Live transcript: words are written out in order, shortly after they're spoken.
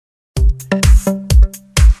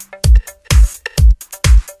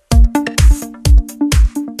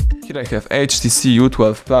Here I have HTC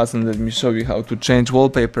U12 Plus, and let me show you how to change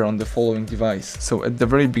wallpaper on the following device. So at the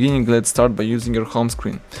very beginning, let's start by using your home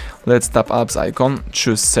screen. Let's tap apps icon,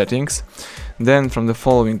 choose settings. Then from the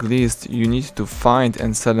following list you need to find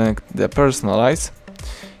and select the personalize.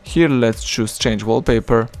 Here let's choose change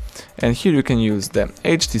wallpaper, and here you can use the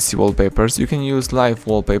HTC wallpapers, you can use live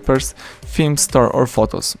wallpapers, theme store or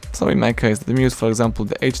photos. So in my case, let me use for example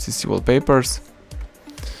the HTC wallpapers.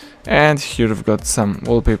 And here we've got some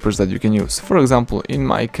wallpapers that you can use. For example, in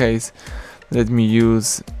my case, let me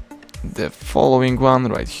use the following one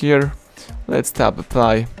right here. Let's tap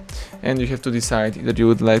apply, and you have to decide that you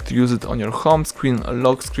would like to use it on your home screen, a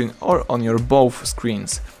lock screen, or on your both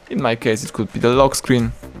screens. In my case, it could be the lock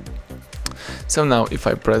screen. So now if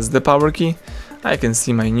I press the power key, I can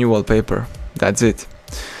see my new wallpaper. That's it.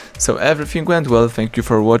 So everything went well. Thank you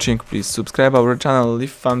for watching. Please subscribe our channel,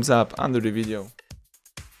 leave thumbs up under the video.